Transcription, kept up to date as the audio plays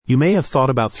You may have thought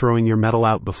about throwing your metal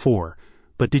out before,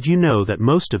 but did you know that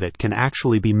most of it can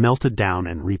actually be melted down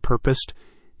and repurposed?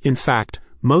 In fact,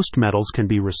 most metals can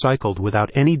be recycled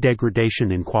without any degradation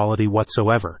in quality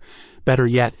whatsoever. Better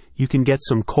yet, you can get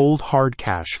some cold hard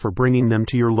cash for bringing them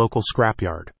to your local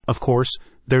scrapyard. Of course,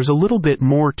 there's a little bit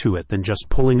more to it than just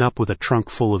pulling up with a trunk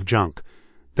full of junk.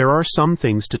 There are some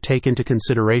things to take into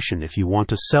consideration if you want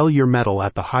to sell your metal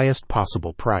at the highest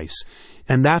possible price,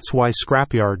 and that's why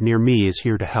Scrapyard near me is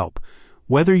here to help.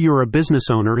 Whether you're a business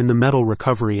owner in the metal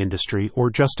recovery industry or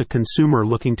just a consumer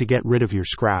looking to get rid of your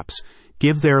scraps,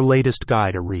 give their latest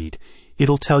guide a read.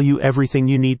 It'll tell you everything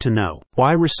you need to know.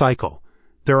 Why recycle?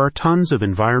 There are tons of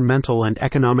environmental and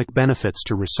economic benefits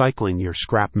to recycling your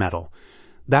scrap metal.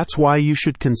 That's why you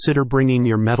should consider bringing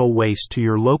your metal waste to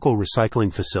your local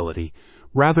recycling facility,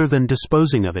 rather than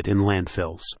disposing of it in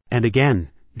landfills. And again,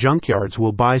 junkyards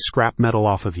will buy scrap metal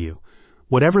off of you.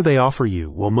 Whatever they offer you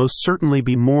will most certainly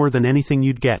be more than anything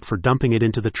you'd get for dumping it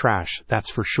into the trash, that's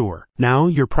for sure. Now,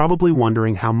 you're probably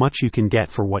wondering how much you can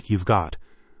get for what you've got.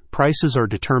 Prices are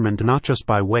determined not just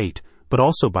by weight, but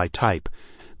also by type.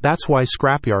 That's why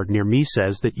Scrapyard near me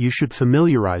says that you should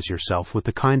familiarize yourself with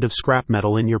the kind of scrap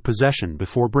metal in your possession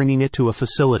before bringing it to a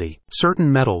facility. Certain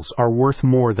metals are worth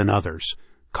more than others.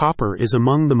 Copper is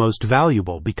among the most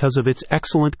valuable because of its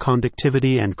excellent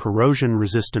conductivity and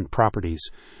corrosion-resistant properties.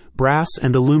 Brass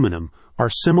and aluminum are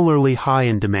similarly high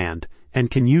in demand and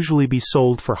can usually be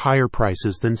sold for higher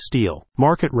prices than steel.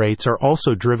 Market rates are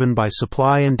also driven by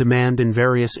supply and demand in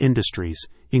various industries,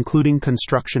 including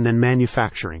construction and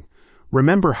manufacturing.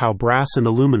 Remember how brass and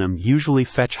aluminum usually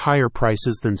fetch higher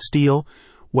prices than steel?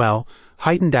 Well,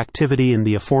 heightened activity in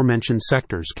the aforementioned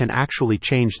sectors can actually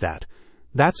change that.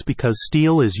 That's because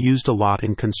steel is used a lot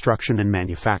in construction and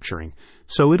manufacturing,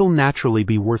 so it'll naturally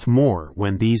be worth more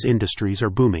when these industries are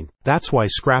booming. That's why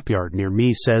Scrapyard near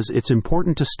me says it's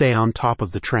important to stay on top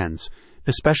of the trends,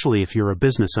 especially if you're a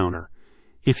business owner.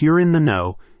 If you're in the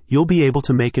know, you'll be able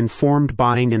to make informed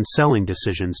buying and selling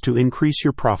decisions to increase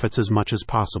your profits as much as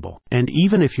possible. And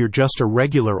even if you're just a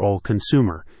regular old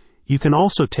consumer, you can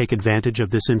also take advantage of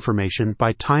this information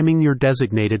by timing your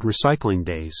designated recycling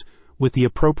days with the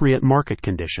appropriate market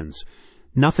conditions.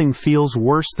 Nothing feels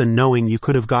worse than knowing you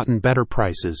could have gotten better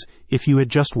prices if you had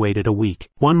just waited a week.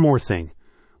 One more thing.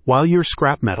 While your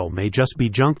scrap metal may just be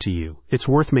junk to you, it's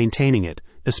worth maintaining it,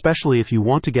 especially if you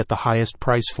want to get the highest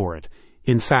price for it.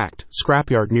 In fact,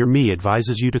 Scrapyard near me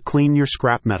advises you to clean your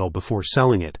scrap metal before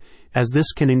selling it, as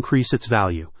this can increase its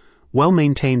value.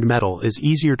 Well-maintained metal is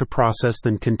easier to process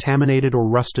than contaminated or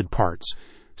rusted parts,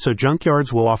 so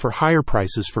junkyards will offer higher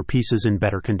prices for pieces in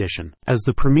better condition. As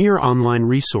the premier online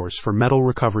resource for metal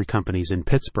recovery companies in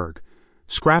Pittsburgh,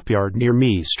 Scrapyard near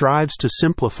me strives to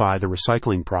simplify the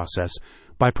recycling process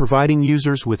by providing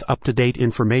users with up-to-date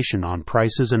information on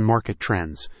prices and market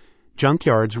trends.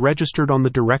 Junkyards registered on the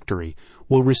directory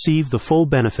will receive the full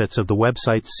benefits of the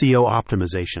website's SEO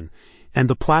optimization, and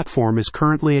the platform is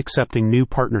currently accepting new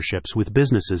partnerships with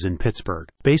businesses in Pittsburgh.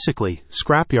 Basically,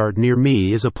 Scrapyard near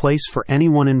me is a place for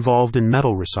anyone involved in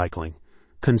metal recycling.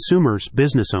 Consumers,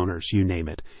 business owners, you name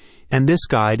it. And this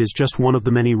guide is just one of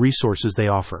the many resources they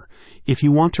offer. If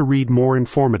you want to read more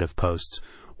informative posts,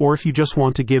 or if you just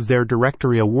want to give their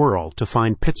directory a whirl to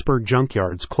find Pittsburgh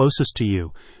junkyards closest to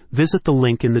you, visit the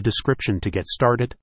link in the description to get started.